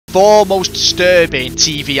4 most disturbing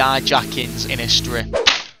TV hijackings in history.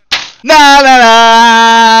 La la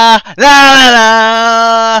la! La la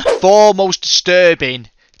la! 4 most disturbing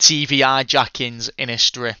TV hijackings in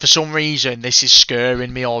history. For some reason, this is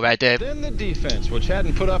scaring me already. Then the defense, which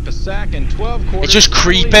hadn't put up a sack in 12 quarters. It's just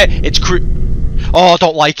creepy. It's Oh, I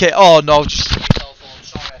don't like it. Oh no, just...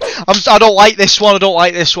 I don't like this one. I don't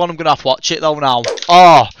like this one. I'm gonna have to watch it though now.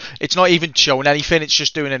 Oh, it's not even showing anything. It's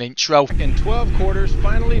just doing an intro. In 12 quarters,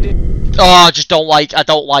 finally did. Oh, I just don't like. I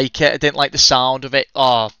don't like it. I didn't like the sound of it.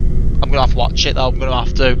 Oh, I'm gonna have to watch it though. I'm gonna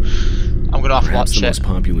have to Perhaps watch the most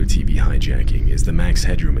popular TV hijacking is the Max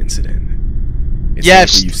Headroom incident. It's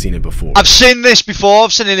yes, likely you've seen it before. I've seen this before.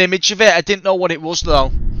 I've seen an image of it. I didn't know what it was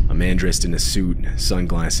though. A man dressed in a suit,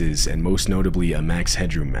 sunglasses, and most notably a Max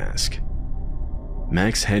Headroom mask.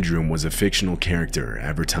 Max Headroom was a fictional character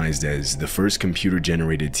advertised as the first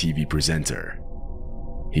computer-generated TV presenter.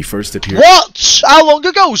 He first appeared— What? How long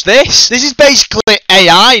ago was this? This is basically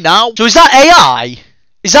AI now. So is that AI?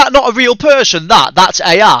 Is that not a real person? That's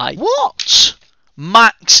AI. What?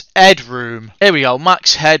 Max Headroom. Here we go.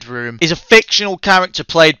 Max Headroom is a fictional character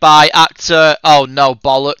played by actor... Oh no,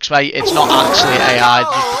 bollocks, mate. It's not actually AI.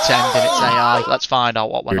 They're just pretending it's AI. Let's find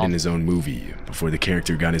out what went on. In his own movie before the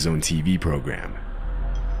character got his own TV program.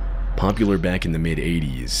 Popular back in the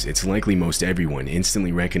mid-80s, it's likely most everyone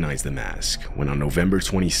instantly recognized the mask when on November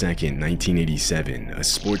 22nd, 1987, a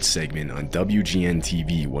sports segment on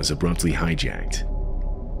WGN-TV was abruptly hijacked.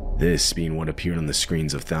 This being what appeared on the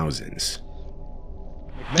screens of thousands.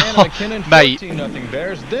 McMahon McKinnon 14-0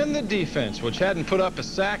 Bears. Then the defense, which hadn't put up a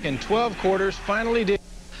sack in 12 quarters, finally did.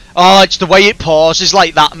 Oh, it's the way it pauses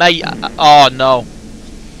like that, mate. Oh no.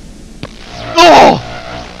 Oh!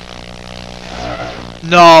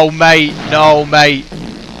 No, mate. No, mate.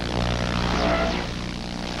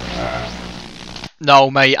 No,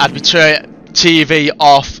 mate. I'd be turning TV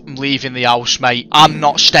off. I'm leaving the house, mate. I'm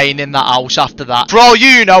not staying in that house after that. For all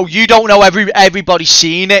you know, you don't know everybody's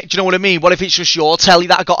seen it. Do you know what I mean? What if it's just your telly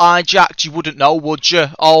that got hijacked? You wouldn't know, would you?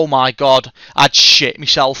 Oh my god. I'd shit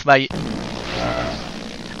myself, mate.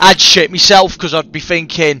 I'd shit myself because I'd be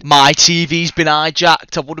thinking my TV's been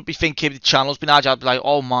hijacked. I wouldn't be thinking the channel's been hijacked. I'd be like,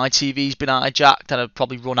 oh, my TV's been hijacked, and I'd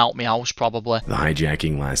probably run out my house, probably. The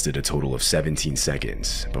hijacking lasted a total of 17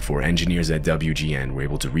 seconds before engineers at WGN were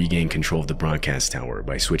able to regain control of the broadcast tower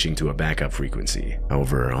by switching to a backup frequency.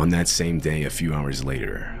 However, on that same day, a few hours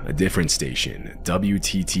later, a different station,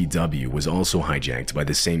 WTTW, was also hijacked by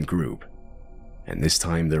the same group. And this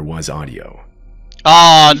time there was audio.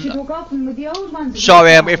 Oh,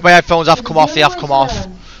 sorry, if my headphones have come off, they have come off.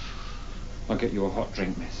 I'll get you a hot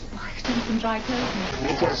drink, miss. Some dry clothes.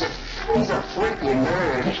 Because he's a freaking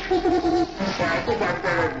nerd. I think I've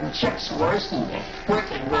got chicks worse than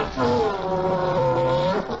working with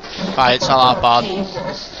Right, it's not that bad.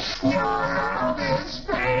 Jesus, your love is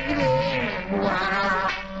fading.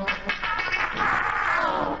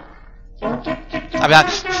 I'd be like,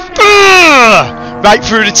 right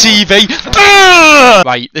through the TV.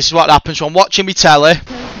 Right, this is what happens when I'm watching me telly.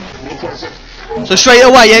 So straight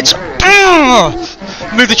away it's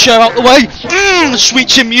move the chair out the way,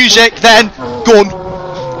 switching music, then gun.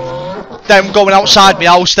 Then going outside my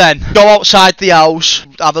house, then go outside the house,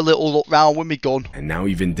 have a little look round with me gun. And now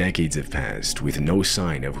even decades have passed with no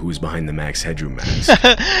sign of who's behind the Max Headroom mask.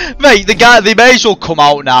 Mate, they may as well come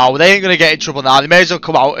out now. They ain't gonna get in trouble now. They may as well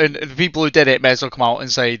come out, and the people who did it may as well come out and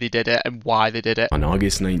say they did it and why they did it. On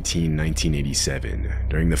August 19, 1987,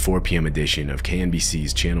 during the 4 p.m. edition of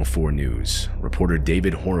KNBC's Channel 4 News, reporter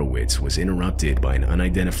David Horowitz was interrupted by an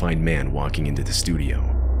unidentified man walking into the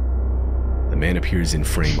studio. The man appears in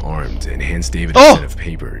frame armed and hands David a set of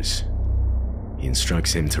papers. He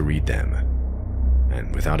instructs him to read them.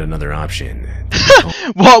 And without another option...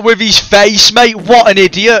 What, with his face, mate? What an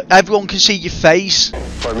idiot. Everyone can see your face.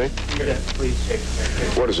 Pardon me?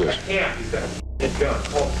 What is this? Let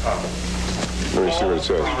me see what it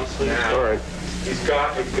says. Alright. He's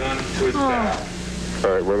got a gun to his back.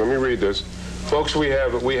 Alright, well let me read this. Folks, we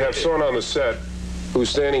have someone on the set who's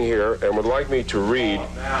standing here and would like me to read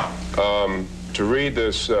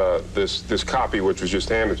this copy which was just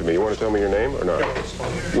handed to me. You want to tell me your name or not?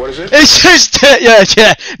 What is it? It's just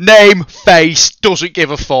yeah, name, face, doesn't give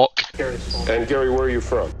a fuck. And Gary, where are you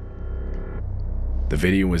from? The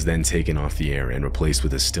video was then taken off the air and replaced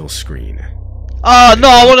with a still screen. Oh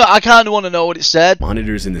no, I kind of want to know what it said.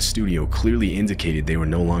 Monitors in the studio clearly indicated they were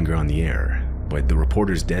no longer on the air, but the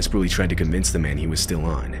reporters desperately tried to convince the man he was still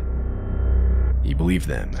on. He believed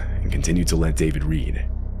them and continued to let David read.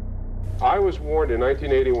 I was warned in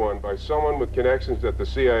 1981 by someone with connections at the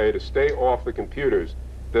CIA to stay off the computers,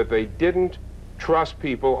 that they didn't trust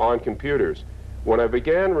people on computers. when I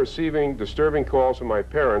began receiving disturbing calls from my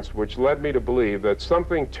parents, which led me to believe that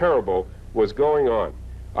something terrible was going on.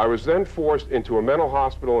 I was then forced into a mental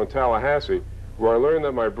hospital in Tallahassee, where I learned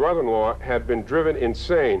that my brother-in-law had been driven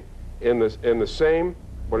insane in the same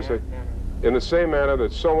manner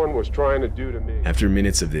that someone was trying to do to me. After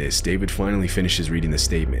minutes of this, David finally finishes reading the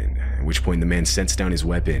statement, at which point the man sets down his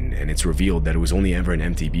weapon, and it's revealed that it was only ever an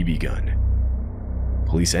empty BB gun.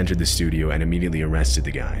 Police entered the studio and immediately arrested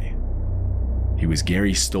the guy. He was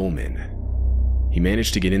Gary Stolman. He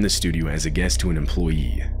managed to get in the studio as a guest to an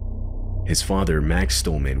employee. His father, Max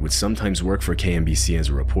Stolman, would sometimes work for KNBC as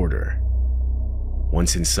a reporter.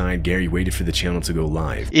 Once inside, Gary waited for the channel to go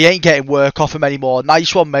live. He ain't getting work off him anymore.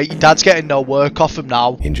 Nice one, mate. Your dad's getting no work off him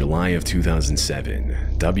now. In July of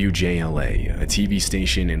 2007, WJLA, a TV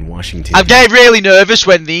station in Washington. I'm getting really nervous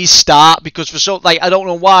when these start because for so I don't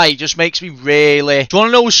know why, it just makes me really. Do you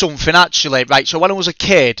want to know something actually? Right, so when I was a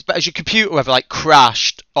kid, has your computer ever like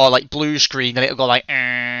crashed or like blue screen and it'll go like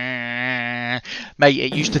mate,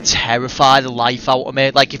 it used to terrify the life out of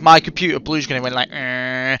me. Like if my computer blue screen went like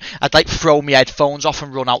I'd like throw my headphones off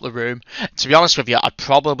and run out the room. To be honest with you, I'd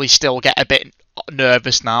probably still get a bit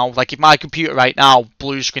nervous now. Like if my computer right now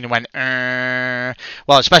blue screen went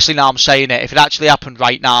well, especially now I'm saying it, if it actually happened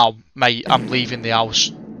right now, mate, I'm leaving the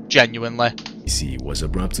house. Genuinely. Was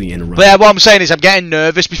abruptly interrupted. But yeah, what I'm saying is I'm getting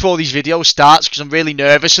nervous before these videos starts because I'm really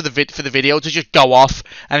nervous for the video to just go off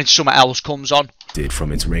and then something else comes on.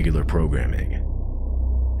 From its regular programming.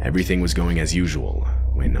 Everything was going as usual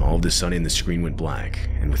when all of a sudden the screen went black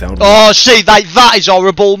and without. Oh, see, that is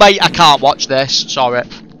horrible, mate. I can't watch this. Sorry.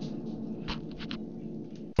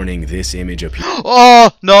 Warning, this image appeared. Oh,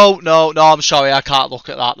 no, I'm sorry. I can't look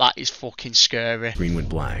at that. That is fucking scary. Screen went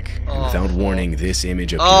black. And without warning, this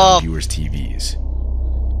image appeared on viewers' TVs.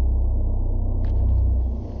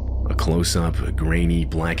 A close-up, grainy,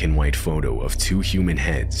 black and white photo of two human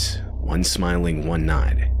heads, one smiling, one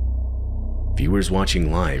not. Viewers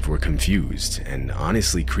watching live were confused and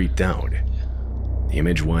honestly creeped out. The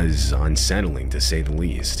image was unsettling to say the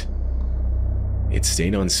least. It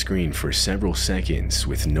stayed on screen for several seconds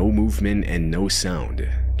with no movement and no sound,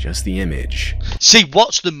 just the image. See,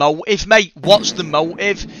 what's the motive, mate? What's the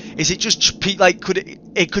motive? Is it just like could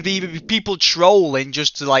it could even be people trolling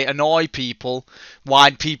just to like annoy people,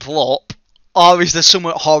 wind people up? Or is there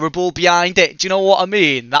something horrible behind it? Do you know what I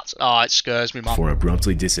mean? That's it scares me, man. Before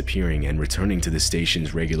abruptly disappearing and returning to the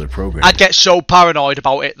station's regular program. I'd get so paranoid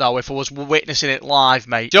about it though if I was witnessing it live,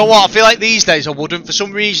 mate. Do you know what? I feel like these days I wouldn't. For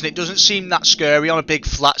some reason, it doesn't seem that scary on a big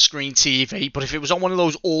flat screen TV. But if it was on one of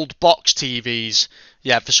those old box TVs,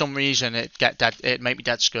 yeah, for some reason it'd make me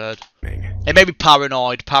dead scared. It made me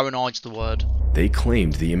paranoid. Paranoid's the word. They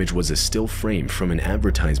claimed the image was a still frame from an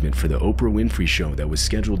advertisement for the Oprah Winfrey Show that was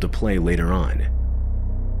scheduled to play later on.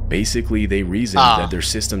 Basically, they reasoned that their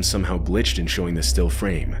system somehow glitched in showing the still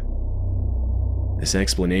frame. This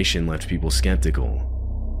explanation left people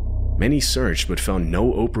skeptical. Many searched but found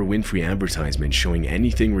no Oprah Winfrey advertisement showing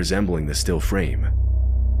anything resembling the still frame.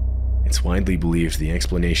 It's widely believed the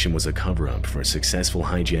explanation was a cover-up for a successful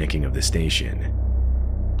hijacking of the station.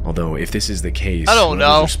 Although, if this is the case, I don't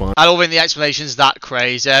know. I don't think the explanation's that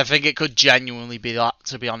crazy. I think it could genuinely be that,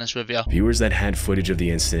 to be honest with you. Viewers that had footage of the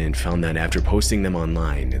incident found that after posting them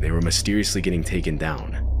online, they were mysteriously getting taken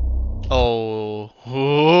down. Oh.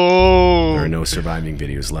 There are no surviving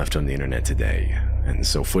videos left on the internet today, and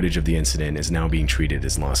so footage of the incident is now being treated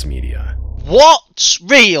as lost media. What?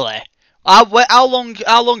 Really? How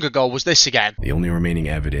long ago was this again? The only remaining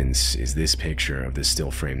evidence is this picture of the still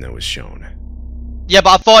frame that was shown. Yeah,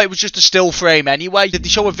 but I thought it was just a still frame anyway. Did they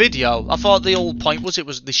show a video? I thought the whole point was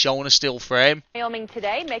they showing a still frame. Wyoming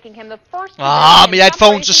today, making him the first. My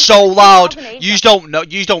headphones are so loud. You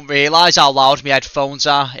don't realise how loud my headphones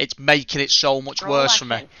are. It's making it so much worse for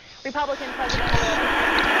me. Republican President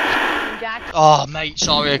Oh, mate,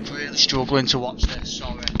 sorry, I'm really struggling to watch this.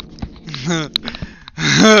 Sorry.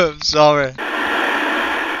 Sorry.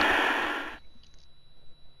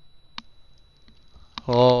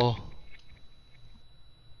 Oh.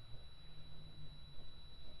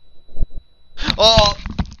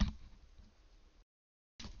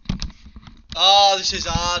 Oh, this is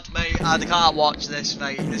hard, mate. I can't watch this,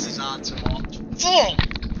 mate. This is hard to watch. Fuck!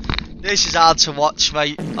 This is hard to watch,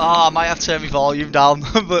 mate. Oh, I might have to turn my volume down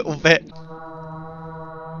a little bit.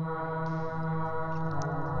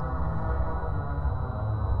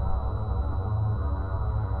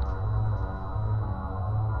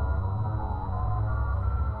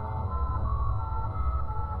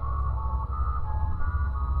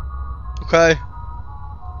 Okay.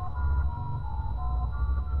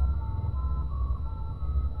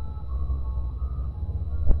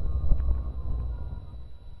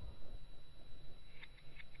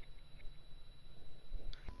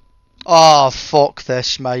 Oh, fuck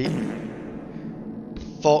this, mate.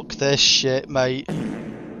 Fuck this shit, mate.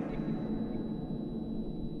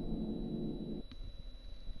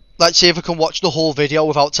 Let's see if I can watch the whole video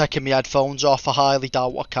without taking my headphones off. I highly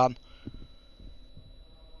doubt I can.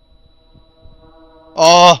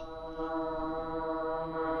 Oh!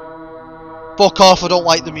 Fuck off, I don't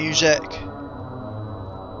like the music.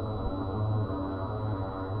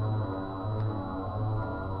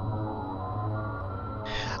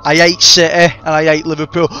 I hate City and I hate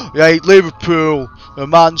Liverpool. I hate Liverpool and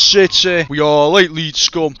Man City. We all hate Leeds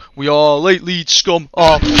scum. We all hate Leeds scum.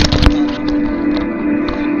 Oh.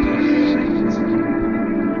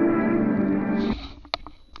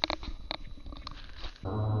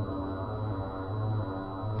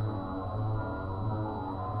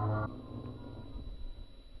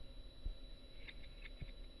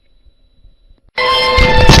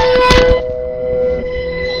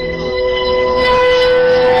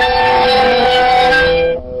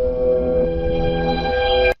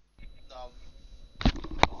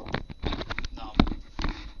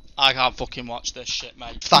 I can't fucking watch this shit,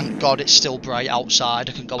 mate. Thank God it's still bright outside.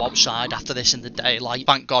 I can go outside after this in the daylight.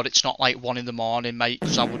 Thank God it's not like 1 in the morning, mate,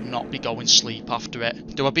 because I would not be going sleep after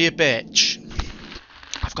it. Do I be a bitch?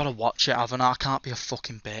 I've got to watch it, haven't I? I can't be a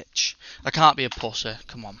fucking bitch. I can't be a pussy.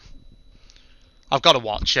 Come on. I've got to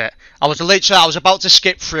watch it. I was about to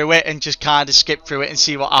skip through it and just kind of skip through it and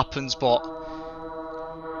see what happens, but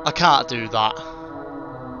I can't do that.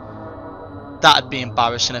 That'd be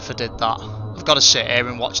embarrassing if I did that. I've got to sit here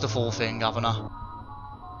and watch the full thing, haven't I?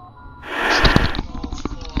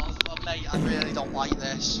 Oh, mate, I really don't like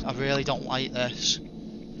this. I really don't like this.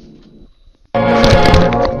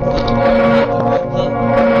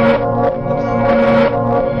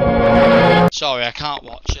 Sorry, I can't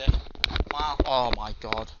watch it. Wow. Oh my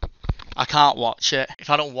God. I can't watch it.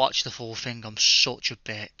 If I don't watch the full thing, I'm such a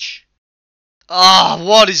bitch. Ah,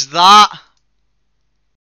 what is that?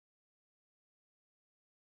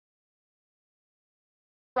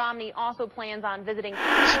 Romney also plans on visiting.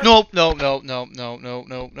 No.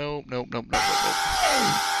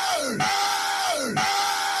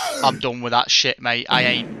 I'm done with that shit, mate. I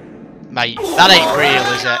ain't. Mate, that ain't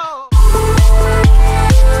real, is it?